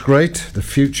 Nostalgia's great. The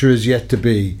future is yet to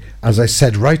be. As I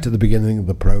said right at the beginning of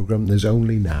the programme, there's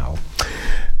only now.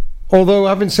 Although,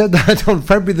 having said that, on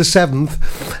February the 7th,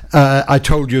 I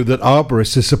told you that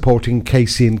Arborist is supporting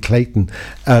Casey and Clayton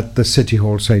at the City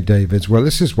Hall St David's. Well,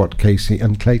 this is what Casey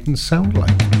and Clayton sound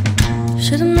like.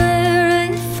 Should I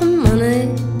marry for money,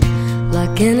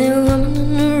 like any woman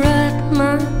in the right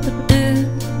mind would do?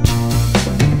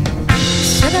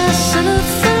 Should I settle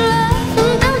for love,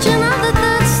 and don't you know that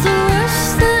that's the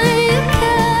worst thing you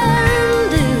can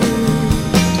do?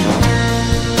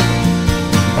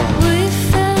 We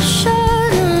fell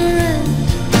short on rent,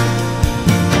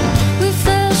 we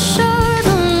fell short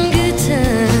on good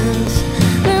times.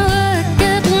 Now I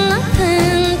got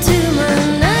nothing to my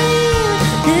name,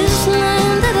 this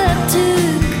name that I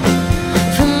took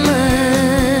from mine.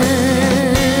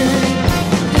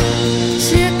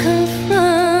 See, I come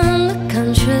from the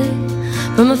country,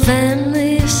 from a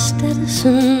family of status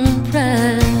and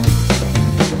pride.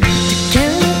 To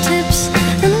count tips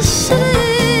in the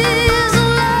city is a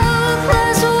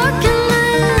low-price working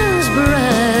man's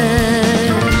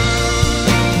bride.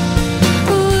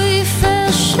 We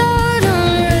fell short on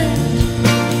rent,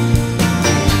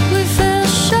 we fell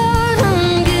short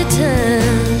on good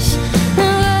times.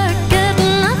 Now I got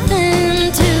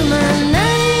nothing to my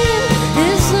name,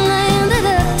 this name that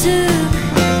I took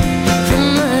from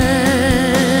mine.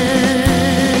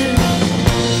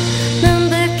 Now I'm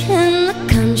back in the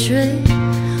country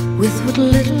with what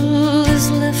little is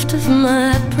left of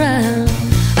my pride.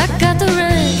 I got the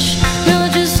ranch, now I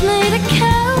just need a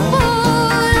cowboy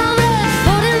on that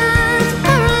 49th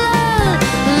parallel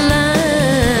line.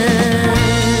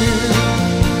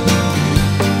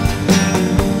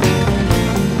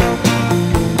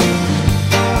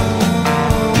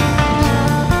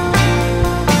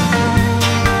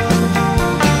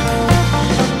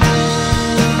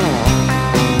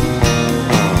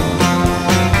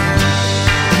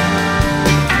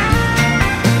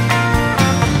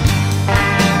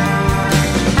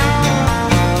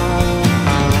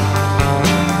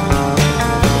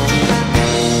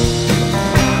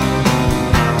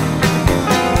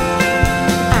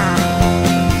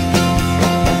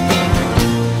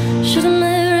 Should I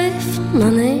marry for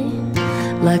money,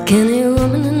 like any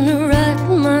woman in the right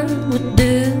mind would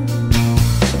do?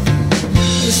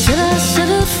 Or should I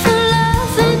settle for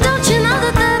love, and don't you know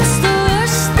that that's the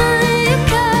worst thing you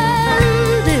can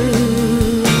do?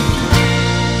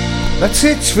 That's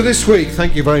it for this week.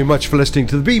 Thank you very much for listening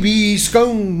to the BB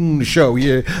Skone Show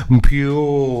here on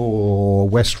Pure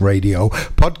West Radio.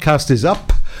 Podcast is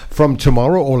up from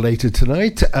tomorrow or later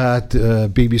tonight at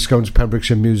BB Skone's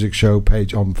Pembrokeshire Music Show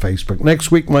page on Facebook.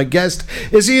 Next week, my guest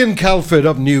is Ian Calford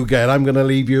of Newgate. I'm going to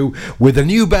leave you with a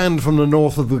new band from the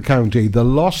north of the county, the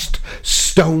Lost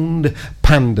Stoned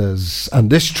Pandas. And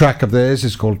this track of theirs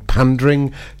is called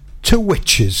Pandering to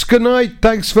Witches. Good night.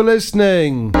 Thanks for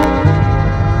listening.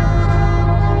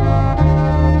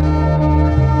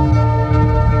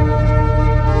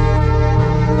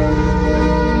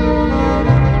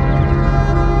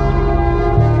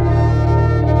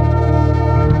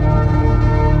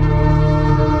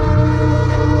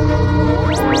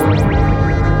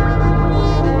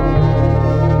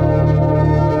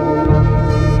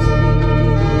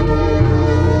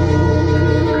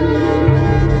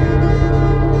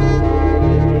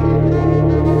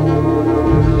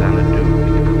 Xanadu.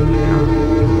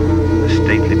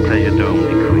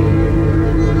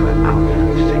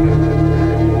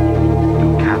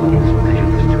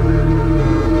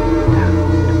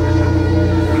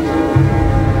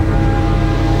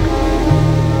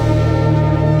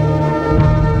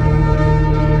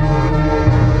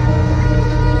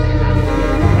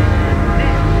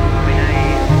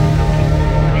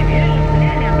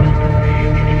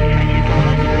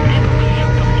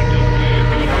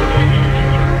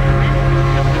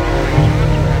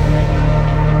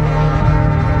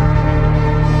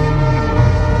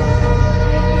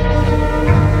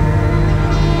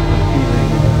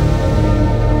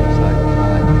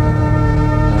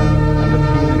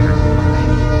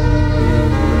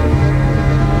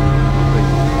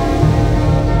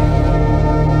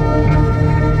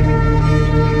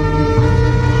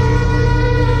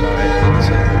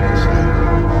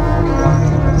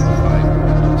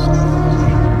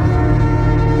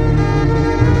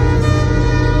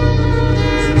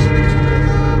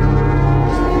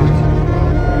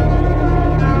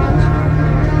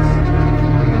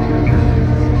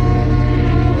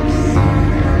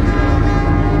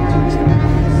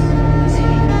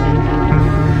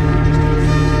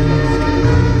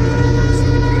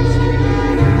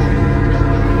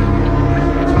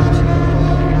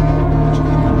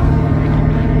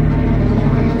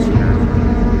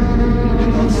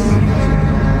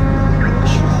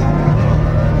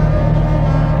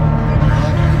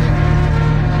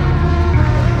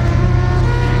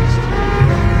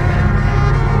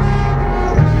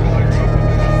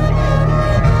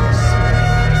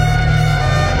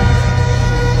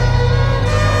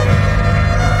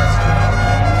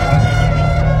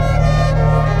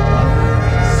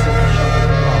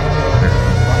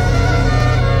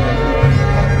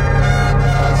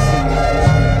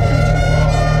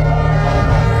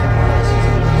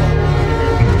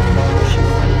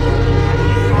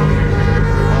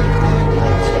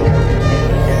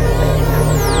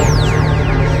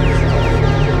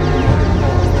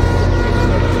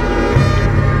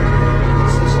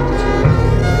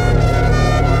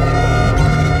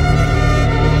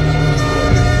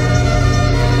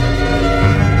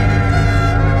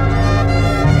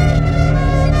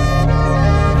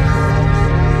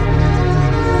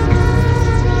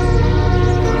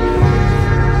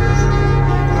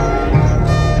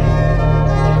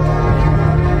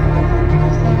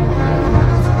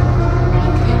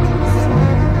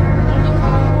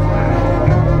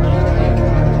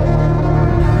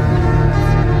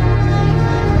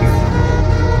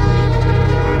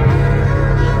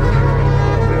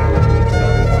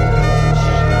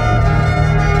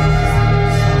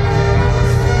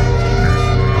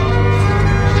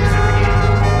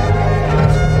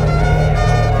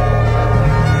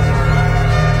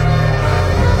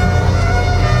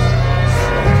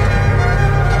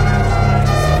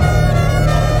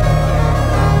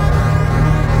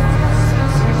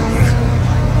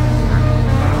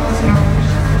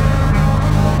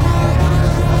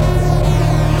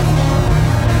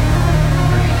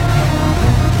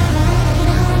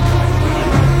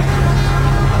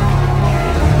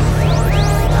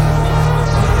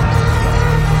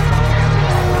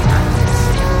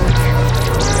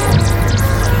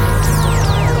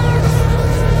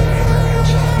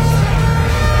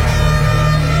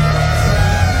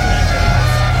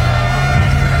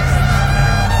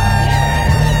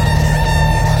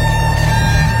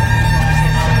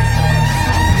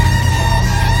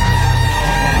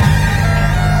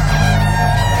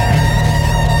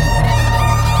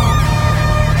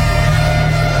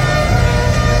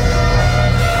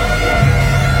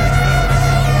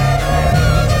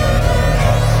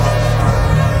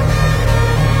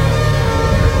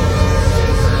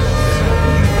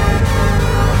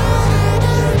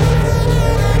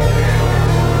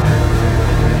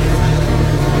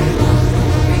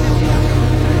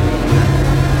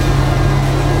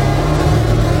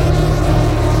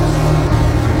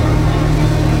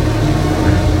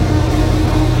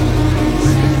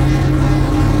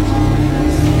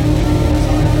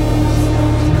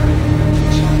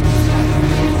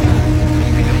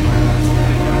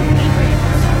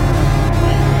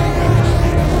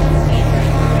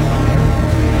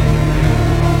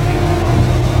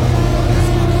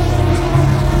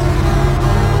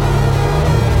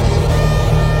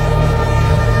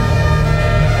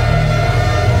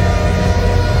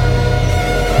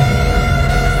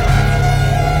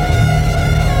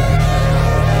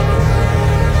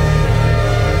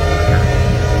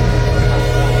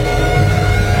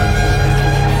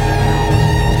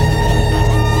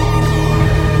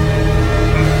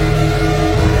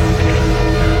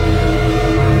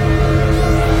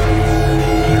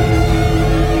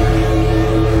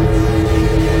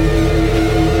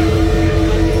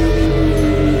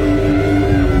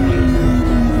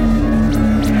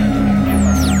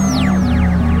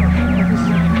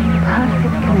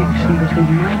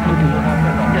 between my body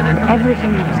and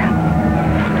everything that was happening.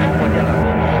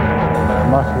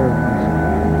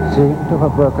 Muslims seem to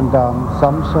have broken down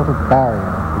some sort of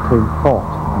barrier between thought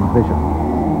and vision.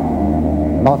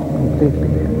 Not completely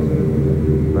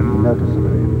yet, but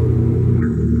noticeably.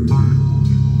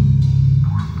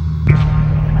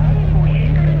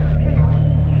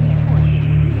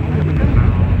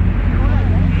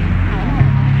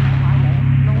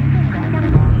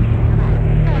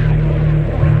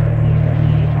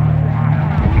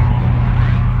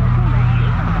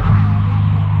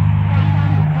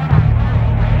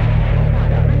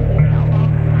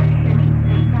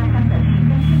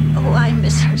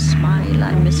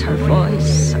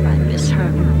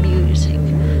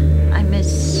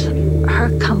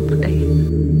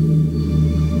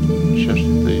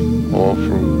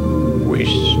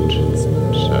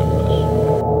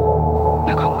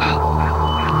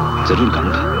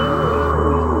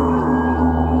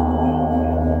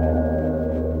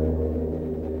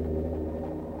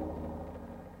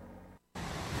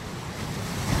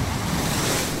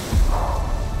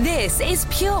 This is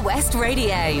Pure West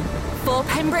Radio for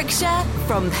Pembrokeshire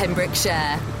from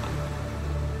Pembrokeshire.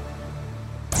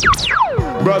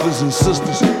 Brothers and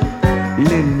sisters,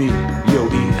 lend me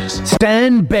your ears.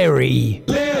 Stan Berry.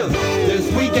 Live this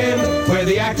weekend where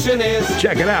the action is.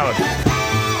 Check it out.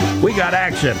 We got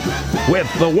action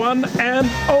with the one and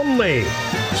only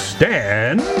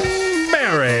Stan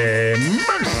Berry.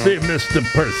 Mercy, Mr.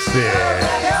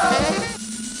 Percy.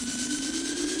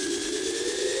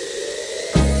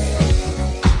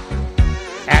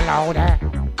 Hello there.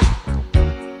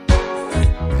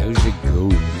 How's it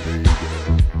going,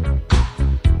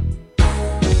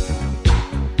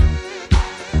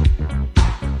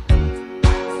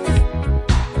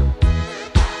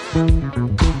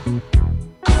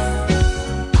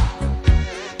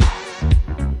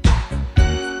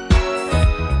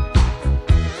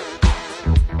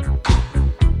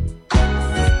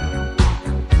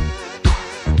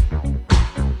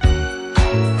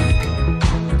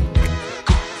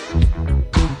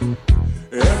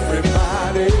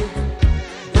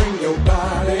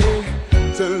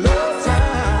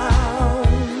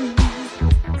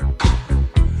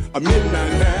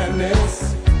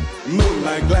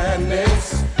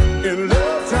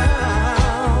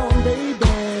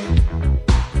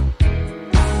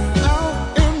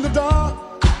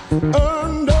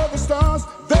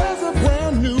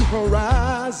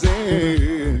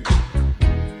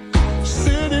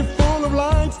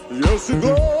 Yes, it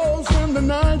glows in the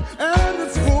night and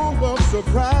it's full of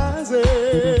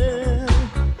surprises.